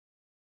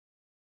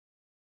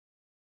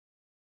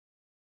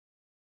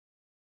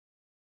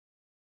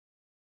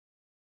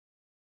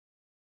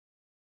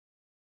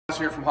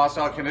Here from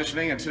Hostile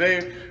Conditioning, and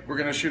today we're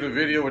going to shoot a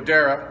video with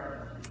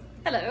Dara.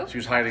 Hello. She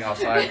was hiding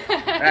outside.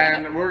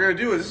 And what we're going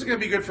to do is, this is going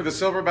to be good for the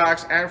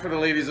Silverbacks and for the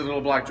ladies in the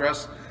little black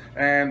dress.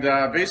 And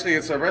basically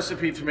it's a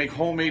recipe to make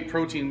homemade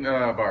protein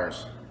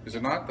bars. Is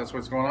it not? That's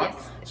what's going on?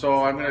 Yes.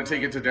 So I'm going to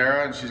take it to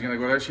Dara and she's going to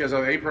go there. She has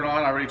an apron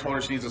on. I already told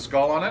her she needs a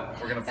skull on it.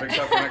 We're going to fix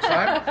that for next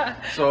time.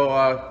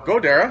 So go,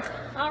 Dara.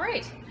 All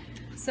right.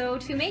 So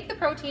to make the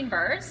protein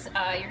bars,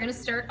 you're going to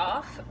start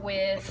off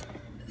with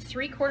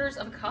 3/4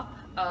 of a cup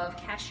of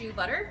cashew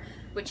butter,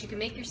 which you can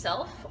make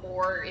yourself,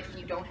 or if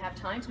you don't have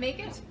time to make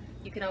it,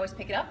 you can always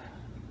pick it up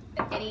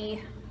at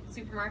any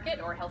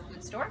supermarket or health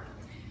food store.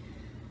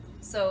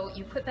 So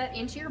you put that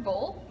into your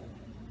bowl.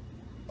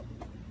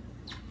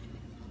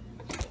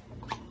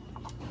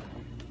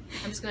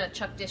 I'm just going to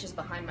chuck dishes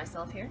behind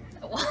myself here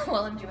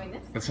while I'm doing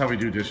this. That's how we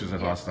do dishes at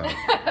Hostile.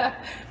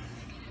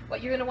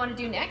 What you're going to want to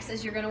do next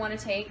is you're going to want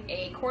to take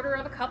 1/4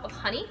 of a cup of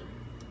honey.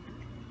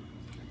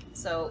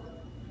 So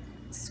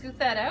scoop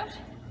that out,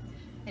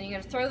 and you're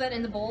going to throw that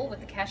in the bowl with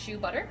the cashew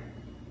butter.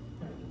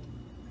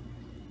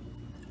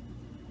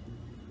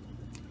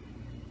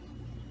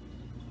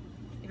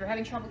 If you're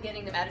having trouble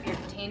getting them out of your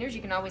containers,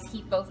 you can always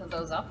heat both of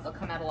those up. They'll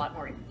come out a lot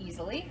more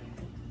easily.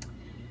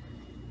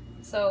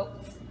 So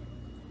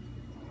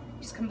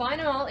just combine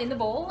them all in the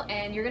bowl,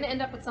 and you're going to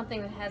end up with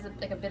something that has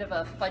like a bit of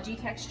a fudgy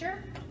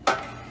texture.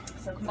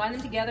 So combine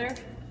them together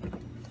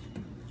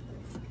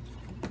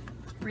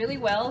really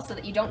well so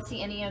that you don't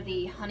see any of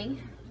the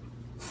honey.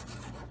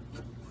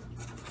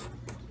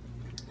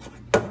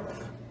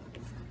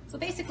 So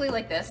basically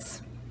like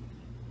this.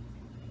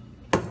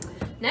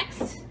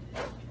 Next,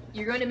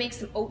 you're going to make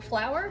some oat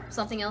flour,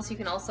 something else you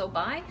can also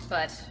buy,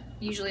 but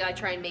usually I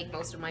try and make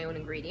most of my own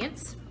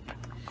ingredients.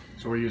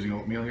 So we're using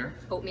oatmeal here?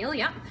 Oatmeal,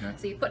 yeah. Okay.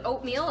 So you put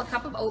oatmeal, a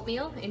cup of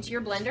oatmeal, into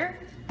your blender.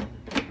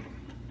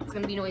 It's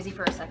going to be noisy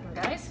for a second,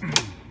 guys.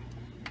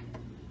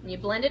 And you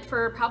blend it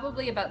for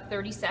probably about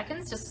 30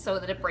 seconds, just so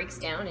that it breaks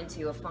down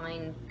into a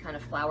fine kind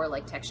of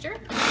flour-like texture.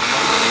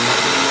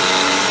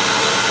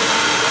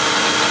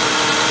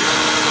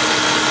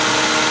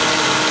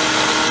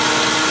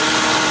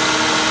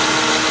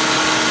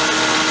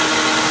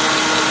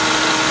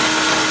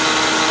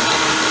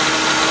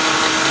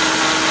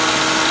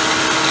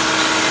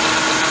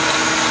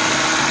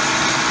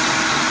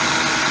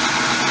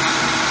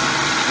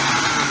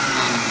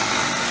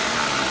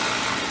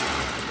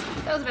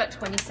 That was about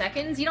 20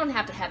 seconds. You don't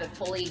have to have it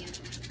fully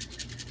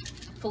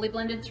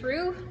blended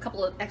through. A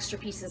couple of extra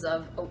pieces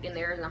of oat in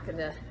there is not going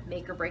to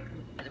make or break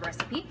the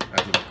recipe.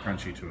 Adds a little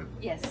crunchy to it.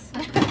 Yes.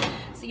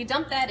 So you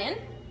dump that in.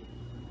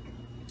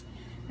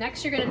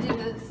 Next, you're going to do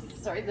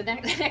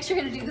next you're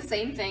going to do the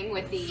same thing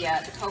with the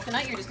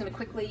coconut. You're just going to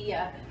quickly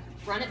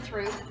run it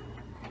through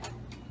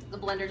the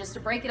blender just to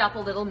break it up a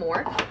little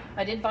more.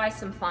 I did buy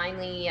some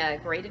finely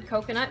grated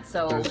coconut,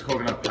 so... There's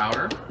coconut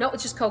powder? No,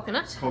 it's just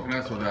coconut.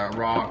 Coconut, so that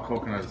raw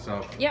coconut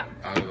itself, yeah,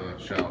 out of the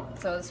shell.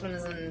 So this one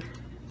is an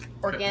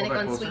organic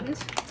unsweetened.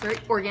 Sorry,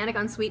 organic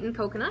unsweetened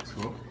coconut.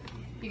 Cool.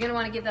 You're going to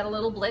want to give that a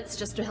little blitz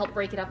just to help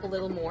break it up a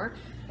little more.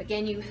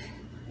 Again, you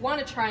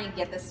want to try and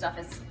get this stuff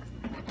as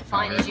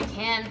fine as you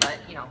can, but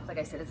you know, like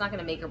I said, it's not going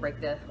to make or break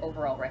the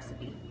overall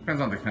recipe. Depends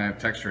on the kind of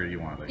texture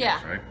you want, I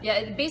guess, right?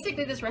 Yeah,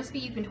 basically this recipe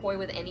you can toy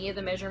with any of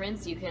the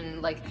measurements. You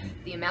can, like,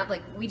 the amount,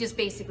 like we just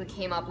basically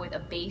came up with a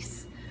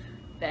base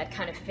that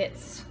kind of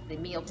fits the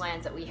meal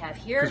plans that we have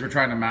here. Because we're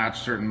trying to match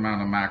a certain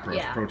amount of macros,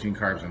 Yeah. protein,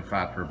 carbs, and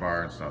fat per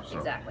bar and stuff. So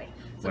Exactly.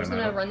 So I'm just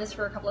going to run this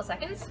for a couple of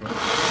seconds.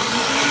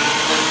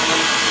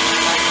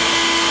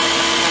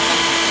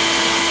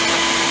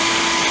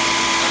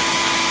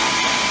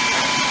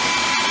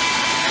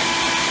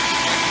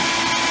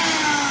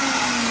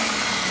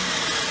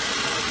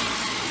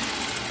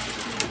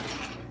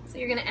 So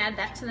you're going to add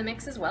that to the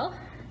mix as well.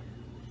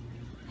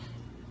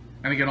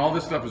 And again, all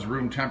this stuff is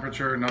room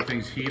temperature.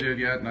 Nothing's heated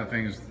yet.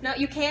 Nothing's. No,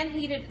 you can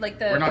heat it like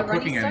the. We're not the runny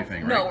cooking stuff.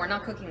 anything, right? No, we're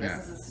not cooking this. Yeah.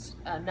 This is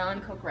a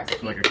non-cook recipe.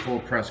 It's like a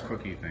cold press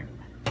cookie thing.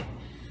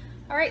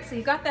 All right, so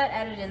you've got that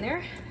added in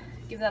there.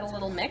 Give that a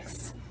little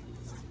mix.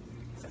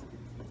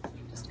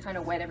 Just kind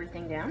of wet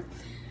everything down.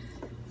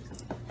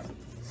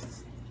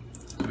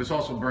 So this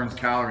also burns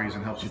calories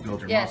and helps you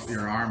build your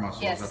your arm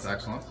muscles. Yes. That's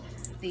excellent.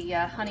 The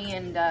honey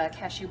and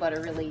cashew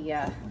butter really.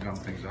 Gum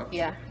things up.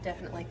 Yeah,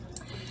 definitely.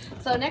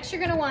 So next you're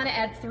going to want to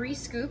add 3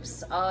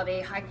 scoops of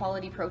a high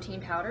quality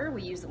protein powder.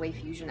 We use the Whey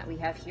Fusion that we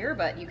have here,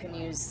 but you can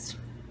use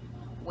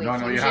Whey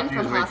Fusion you have to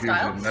from use Whey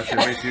Hostile. Fusion. That's your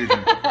Whey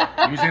Fusion.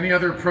 Use any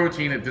other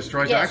protein, it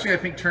destroys. Yes. Actually, I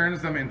think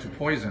turns them into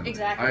poison.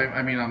 Exactly.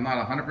 I mean, I'm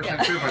not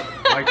 100% sure, but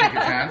I take a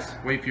chance.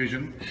 Whey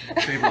Fusion,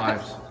 save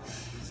lives.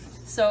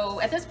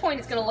 So at this point,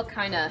 it's going to look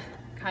kind of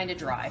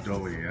dry.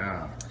 Doughy,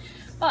 yeah.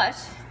 But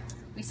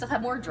we still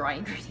have more dry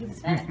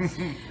ingredients in it.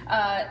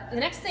 The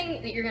next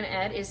thing that you're going to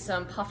add is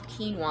some puffed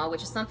quinoa,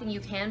 which is something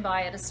you can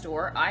buy at a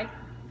store. I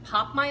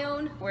pop my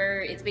own,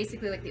 where it's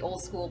basically like the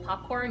old school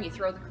popcorn. You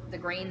throw the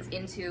grains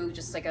into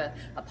just like a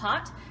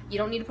pot. You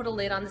don't need to put a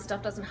lid on. The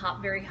stuff doesn't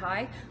hop very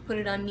high. Put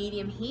it on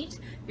medium heat.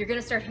 You're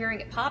gonna start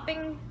hearing it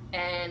popping,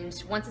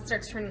 and once it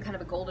starts turning kind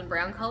of a golden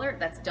brown color,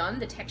 that's done.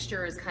 The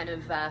texture is kind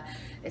of,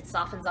 it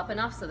softens up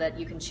enough so that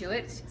you can chew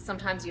it.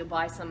 Sometimes you'll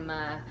buy some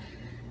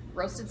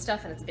roasted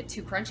stuff and it's a bit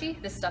too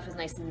crunchy. This stuff is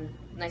nice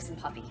and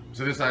puffy.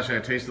 So this actually, I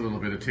taste a little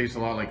bit. It tastes a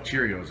lot like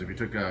Cheerios. If you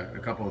took a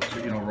couple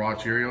of, you know, raw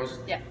Cheerios,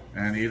 yeah,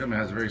 and eat them, it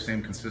has the very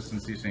same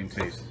consistency, same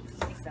taste.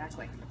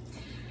 Exactly.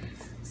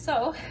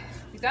 So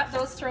we've got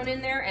those thrown in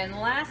there, and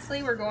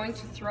lastly, we're going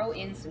to throw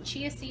in some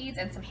chia seeds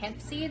and some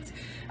hemp seeds.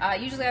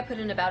 Usually, I put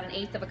in about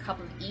 1/8 of a cup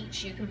of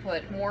each. You can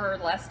put more or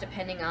less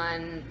depending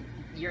on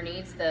your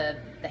needs. The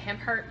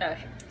hemp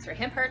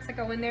hearts that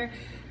go in there,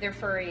 they're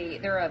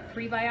a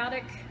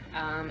prebiotic.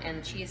 And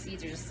the chia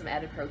seeds are just some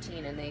added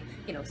protein, and they,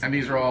 you know. And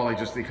these are all like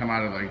just, they come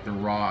out of like the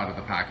raw out of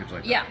the package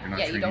like yeah, that. You're not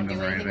yeah, you don't do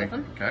them anything with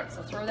them. Okay.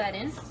 So throw that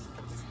in.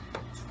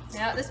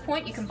 Now at this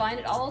point, you combine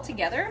it all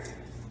together.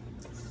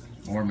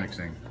 More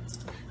mixing.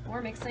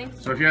 More mixing.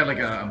 So if you had like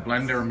a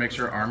blender or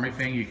mixer army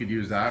thing, you could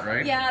use that,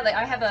 right? Yeah, like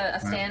I have a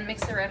stand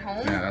mixer at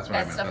home. Yeah, that's what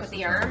I meant. That stuff That's with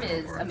the arm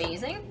is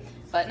amazing,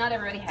 but not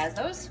everybody has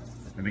those.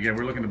 And again,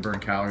 we're looking to burn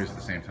calories at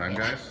the same time,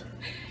 guys.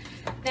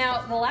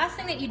 Now, the last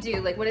thing that you do,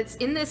 like when it's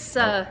in this,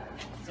 sorry,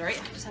 I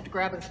just have to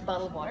grab a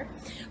bottle of water.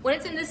 When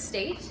it's in this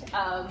state,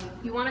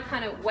 you want to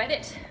kind of wet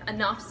it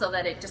enough so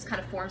that it just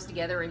kind of forms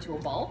together into a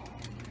ball.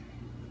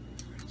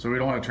 So we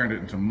don't want to turn it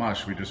into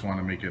mush, we just want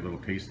to make it a little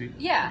pasty?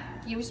 Yeah,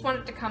 you just want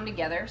it to come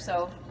together.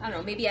 So, I don't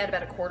know, maybe add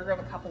about 1/4 of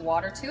a cup of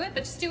water to it,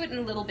 but just do it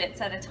in little bits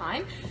at a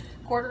time.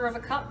 1/4 of a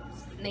cup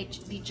may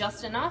be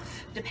just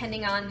enough,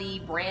 depending on the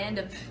brand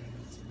of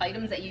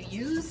items that you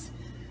use.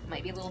 It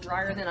might be a little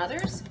drier than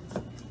others.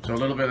 So a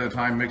little bit at a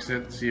time, mix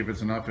it, see if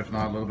it's enough. If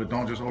not, a little bit.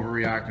 Don't just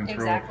overreact and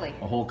throw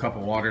a whole cup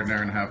of water in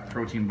there and have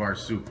protein bar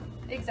soup.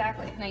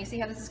 Exactly. Now you see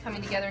how this is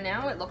coming together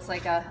now? It looks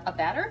like a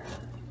batter.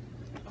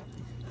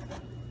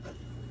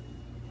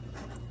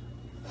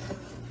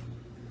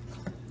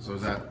 So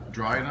is that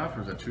dry enough,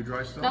 or is that too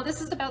dry still? No, this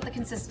is about the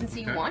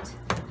consistency you want.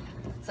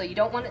 So you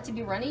don't want it to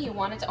be runny, you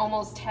want it to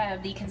almost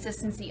have the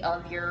consistency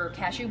of your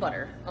cashew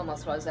butter,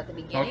 almost was at the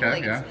beginning. Okay,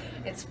 like yeah.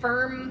 It's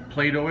firm.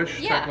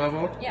 Play-Doh-ish type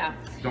level? Yeah.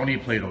 Don't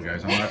eat Play-Doh,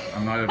 guys.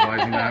 I'm not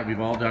advising that. We've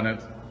all done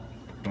it.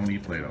 Don't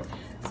eat Play-Doh.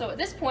 So at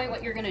this point,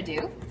 what you're gonna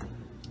do,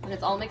 when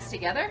it's all mixed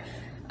together,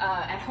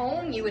 at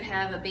home you would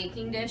have a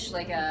baking dish,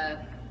 like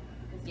a,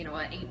 you know,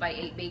 an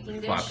 8x8 baking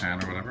dish. Flat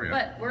pan or whatever, yeah.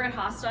 But we're at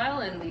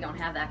Hostile and we don't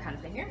have that kind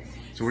of thing here.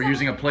 So we're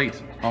using a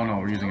plate. Oh no,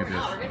 we're using a dish.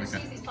 We're gonna just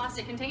use these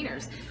plastic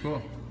containers.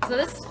 Cool. So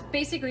this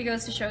basically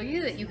goes to show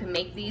you that you can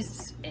make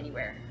these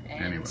anywhere.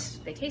 And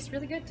they taste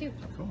really good too.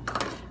 Cool.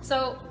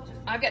 So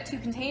I've got 2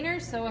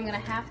 containers, so I'm gonna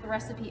half the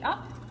recipe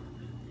up.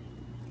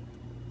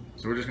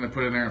 So we're just gonna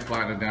put it in there and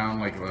flatten it down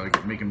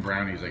like making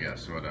brownies, I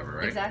guess, or whatever,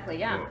 right? Exactly,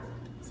 yeah. Cool.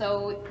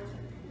 So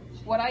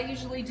what I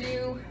usually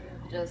do,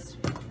 just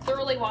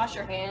thoroughly wash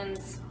your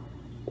hands.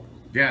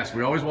 Yes,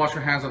 we always wash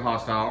our hands at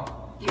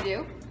Hostile. You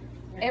do.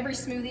 Every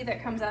smoothie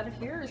that comes out of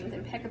here is with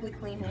impeccably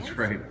clean hands. That's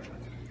right.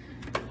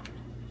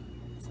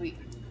 Sweet.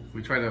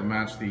 We try to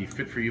match the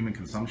fit for human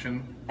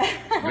consumption,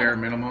 bare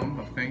minimum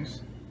of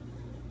things.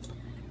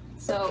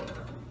 So,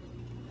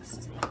 this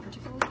is not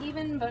particularly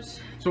even, but...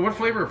 So what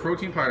flavor of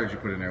protein powder did you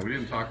put in there? We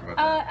didn't talk about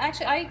that.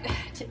 Actually,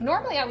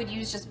 normally I would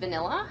use just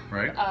vanilla.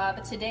 Right.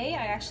 But today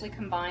I actually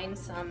combined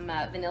some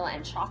vanilla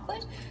and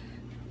chocolate.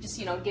 Just,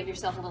 you know, give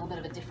yourself a little bit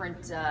of a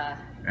different...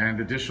 And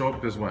the dish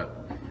soap does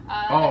what?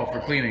 Oh, for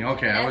cleaning.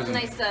 Okay, I was a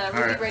nice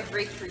ruby red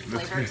grapefruit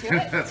flavor to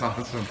it. That's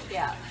awesome.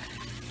 Yeah.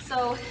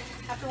 So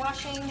after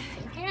washing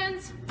your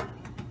hands,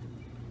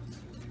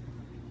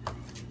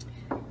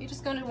 you're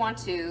just going to want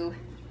to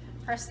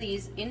press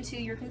these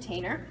into your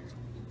container,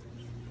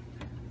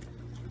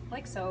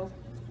 like so.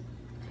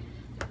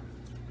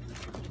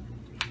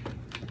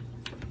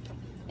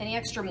 Any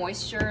extra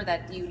moisture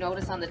that you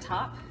notice on the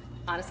top,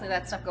 honestly,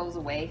 that stuff goes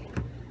away.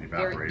 You're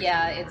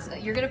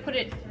going to put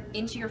it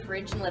into your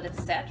fridge and let it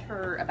set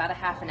for about a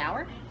half an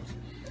hour.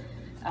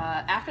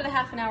 After the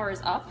half an hour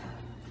is up,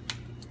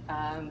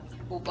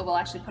 we'll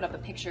actually put up a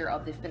picture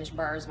of the finished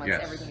bars once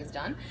everything is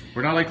done.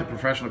 We're not like the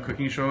professional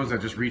cooking shows that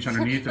just reach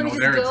underneath and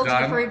there it's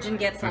done. To the fridge and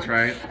get some. That's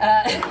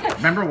right.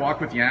 Remember Walk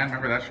with Yan?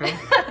 Remember that show?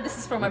 This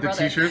is from my brother.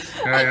 The t-shirts?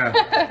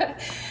 Yeah.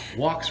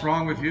 Walk's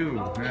wrong with you.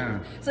 Yeah.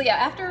 So yeah,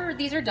 after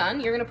these are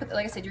done, you're gonna put,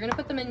 like I said, you're gonna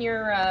put them in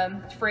your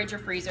fridge or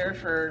freezer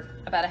for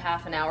about a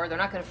half an hour. They're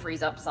not gonna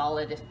freeze up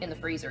solid in the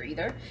freezer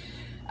either.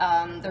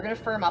 They're gonna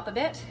firm up a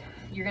bit.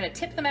 You're gonna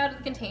tip them out of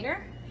the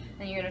container,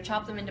 and you're gonna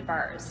chop them into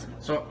bars.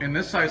 So in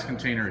this size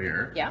container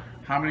here,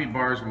 how many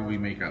bars will we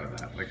make out of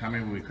that? Like how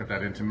many will we cut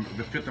that into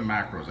to fit the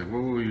macros? Like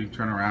what will we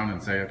turn around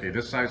and say, okay,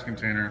 this size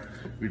container,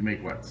 we'd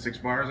make what, 6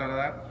 bars out of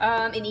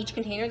that? In each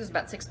container, there's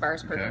about 6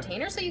 bars per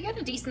container, so you get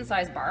a decent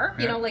sized bar.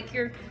 You know, like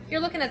you're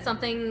looking at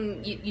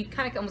something, you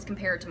kind of almost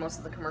compare it to most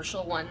of the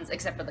commercial ones,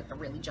 except for like the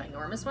really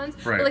ginormous ones,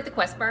 but like the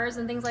Quest bars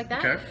and things like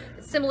that.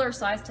 Similar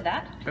size to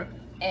that.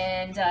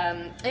 And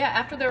yeah,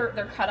 after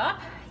they're cut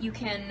up, you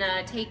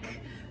can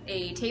take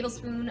a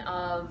tablespoon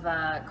of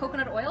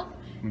coconut oil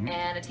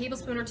and a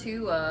tablespoon or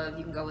two of,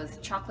 you can go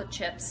with chocolate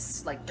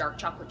chips, like dark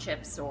chocolate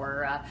chips,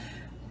 or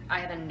I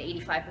have an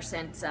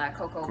 85%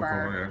 cocoa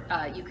bar.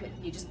 Yeah.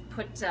 You just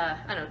put I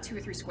don't know, 2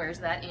 or 3 squares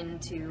of that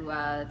into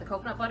the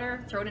coconut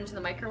butter, throw it into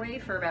the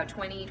microwave for about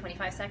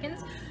 20-25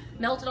 seconds,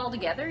 melt it all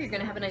together. You're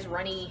going to have a nice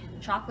runny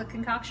chocolate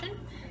concoction,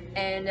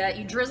 and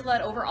you drizzle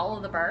that over all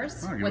of the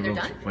bars when they're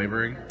done.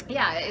 Flavoring.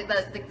 Yeah,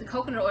 the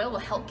coconut oil will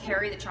help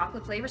carry the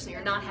chocolate flavor, so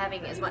you're not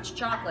having as much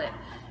chocolate,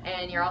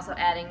 and you're also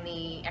adding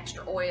the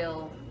extra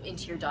oil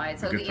into your diet.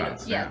 So good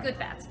fats, good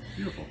fats.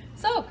 Beautiful.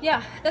 So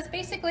yeah, that's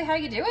basically how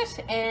you do it.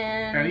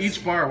 And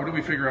each bar, what do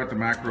we figure out the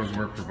macros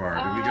work per bar?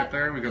 Did we get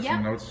there? We got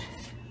some notes.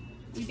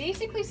 We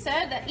basically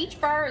said that each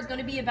bar is going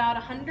to be about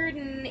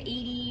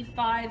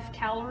 185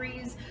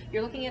 calories.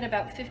 You're looking at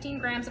about 15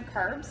 grams of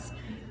carbs,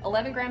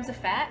 11 grams of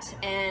fat,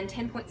 and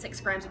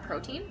 10.6 grams of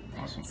protein.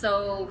 Awesome.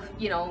 So,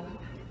 you know,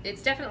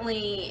 it's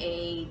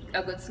definitely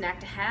a good snack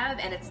to have,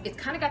 and it's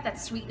kind of got that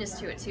sweetness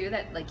to it too,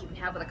 that like you can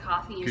have with a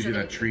coffee. Gives you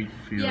that treat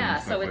feeling. Yeah,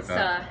 and stuff so it's like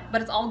that.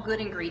 but it's all good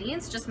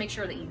ingredients. Just make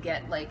sure that you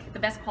get like the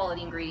best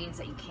quality ingredients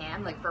that you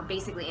can, like for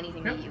basically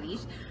anything that you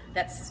eat.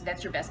 That's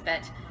your best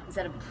bet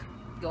instead of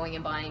going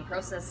and buying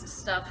processed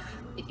stuff.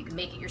 If you can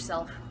make it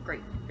yourself, great.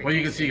 Well,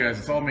 you can see, guys,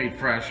 it's all made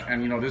fresh,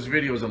 and you know this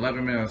video is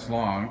 11 minutes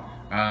long.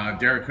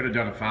 Derek could have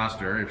done it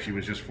faster if she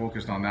was just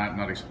focused on that and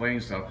not explaining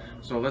stuff.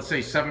 So let's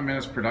say 7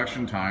 minutes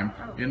production time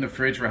in the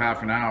fridge for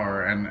half an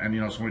hour, and you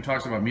know, so when we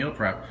talk about meal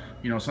prep,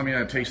 you know, something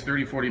that takes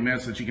 30-40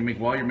 minutes that you can make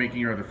while you're making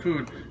your other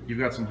food, you've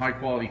got some high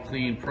quality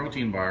clean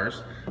protein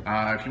bars.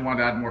 If you want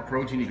to add more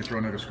protein, you can throw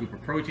another scoop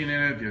of protein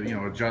in it, you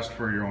know, adjust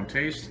for your own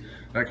taste,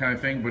 that kind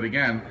of thing. But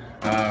again,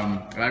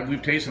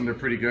 we've tasted them, they're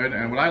pretty good,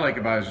 and what I like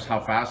about it is just how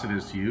fast it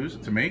is to use,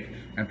 to make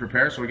and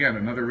prepare. So again,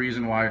 another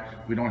reason why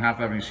we don't have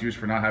to have an excuse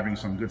for not having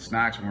some good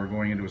snacks when we're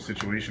going into a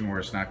situation where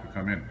a snack will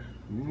come in.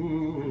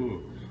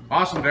 Ooh,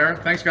 awesome,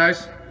 Darren. Thanks,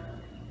 guys.